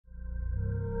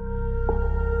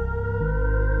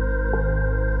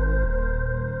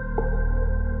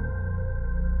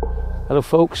Hello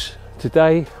folks,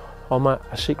 today I'm at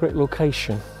a secret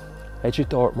location, edge of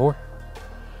Dartmoor.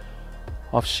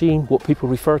 I've seen what people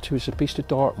refer to as the Beast of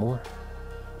Dartmoor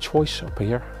twice up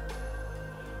here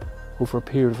over a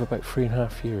period of about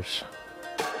 3.5 years.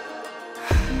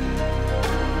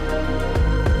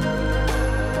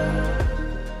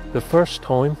 The first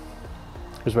time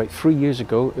was about 3 years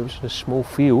ago. It was in a small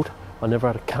field. I never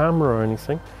had a camera or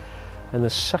anything. And the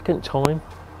second time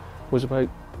was about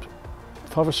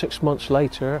 5 or 6 months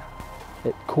later.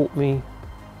 It caught me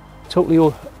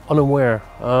totally unaware.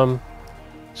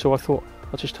 So I thought,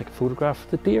 I'll just take a photograph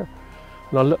of the deer.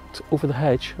 And I looked over the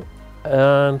hedge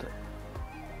and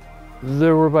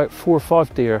there were about 4 or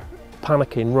 5 deer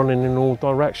panicking, running in all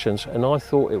directions. And I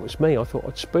thought it was me. I thought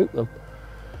I'd spooked them.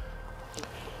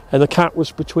 And the cat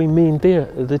was between me and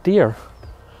the deer.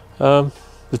 The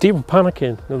deer were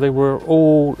panicking. They were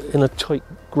all in a tight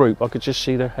group. I could just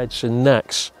see their heads and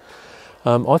necks.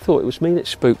 I thought it was me that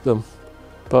spooked them,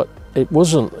 but it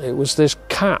wasn't. It was this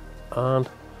cat, and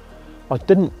I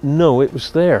didn't know it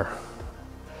was there.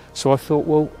 So I thought,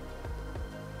 well,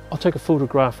 I'll take a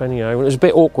photograph anyhow. And it was a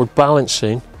bit awkward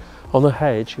balancing on the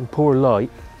hedge in poor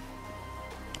light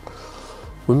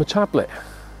with my tablet.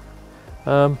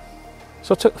 So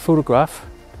I took the photograph.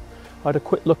 I had a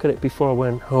quick look at it before I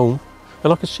went home,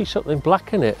 and I could see something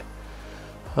black in it.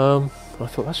 I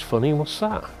thought, that's funny, what's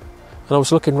that? And I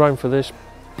was looking around for this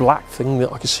black thing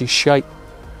that I could see shape,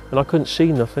 and I couldn't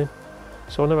see nothing.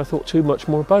 So I never thought too much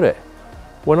more about it.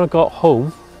 When I got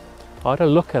home, I had a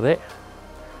look at it,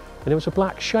 and it was a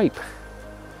black shape.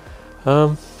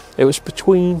 It was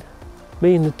between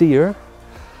me and the deer.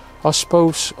 I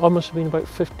suppose I must have been about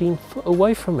 15 foot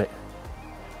away from it.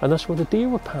 And that's where the deer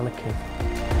were panicking.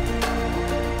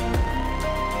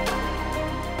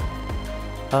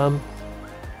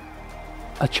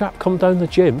 A chap come down the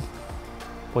gym,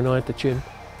 when I had the gym,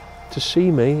 to see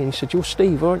me, and he said, "You're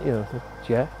Steve, aren't you?" I said,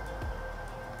 "Yeah.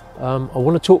 I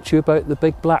want to talk to you about the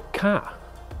big black cat."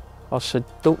 I said,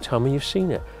 "Don't tell me you've seen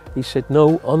it." He said,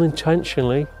 "No,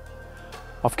 unintentionally,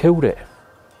 I've killed it."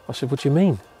 I said, "What do you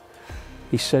mean?"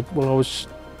 He said, "Well, I was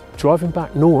driving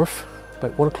back north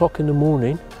about 1 o'clock in the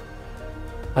morning,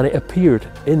 and it appeared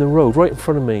in the road right in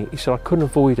front of me." He said, "I couldn't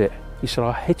avoid it." He said,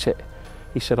 "I hit it."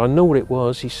 He said, "I know what it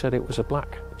was." He said, "It was a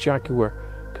black jaguar,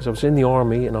 because I was in the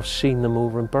army and I've seen them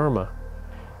over in Burma."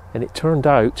 And it turned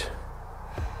out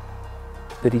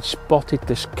that he'd spotted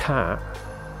this cat,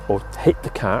 or hit the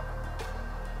cat,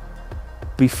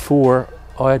 before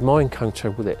I had my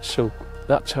encounter with it. So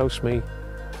that tells me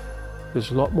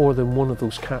there's a lot more than one of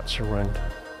those cats around.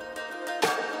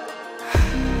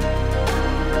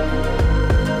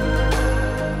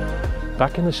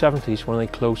 Back in the 70s, when they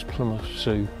closed Plymouth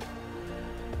Zoo,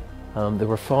 there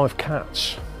were 5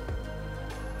 cats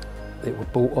that were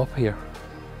brought up here.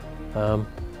 The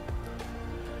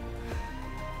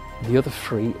other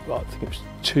 3, I think it was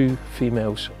 2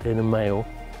 females and a male,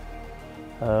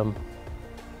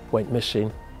 went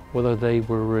missing. Whether they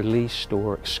were released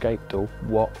or escaped or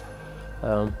what,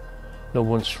 no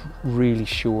one's really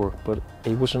sure, but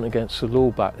it wasn't against the law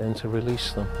back then to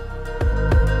release them.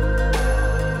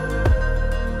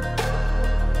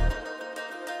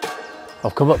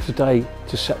 I've come up today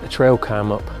to set the trail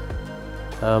cam up.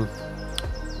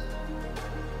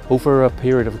 Over a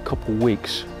period of a couple of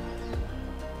weeks,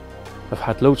 I've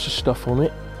had loads of stuff on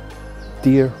it.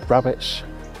 Deer, rabbits,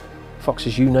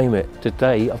 foxes, you name it.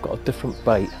 Today I've got a different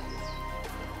bait.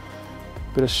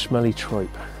 Bit of smelly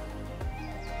tripe.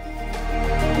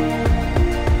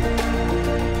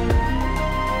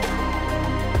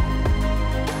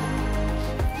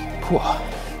 Whoa.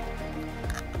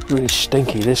 Really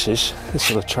stinky this is. This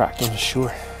will attract them for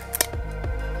sure.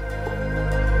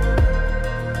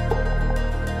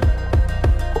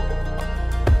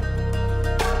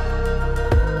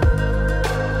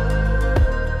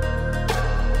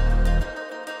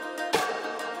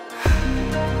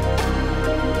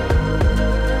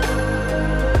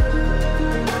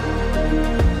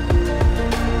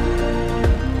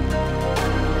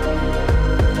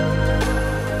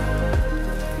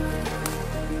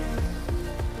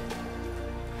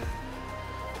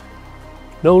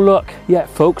 No luck yet,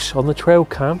 folks, on the trail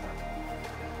cam,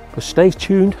 but stay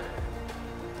tuned.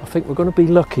 I think we're going to be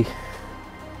lucky.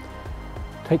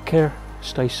 Take care,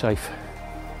 stay safe.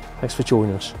 Thanks for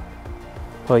joining us.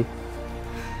 Bye.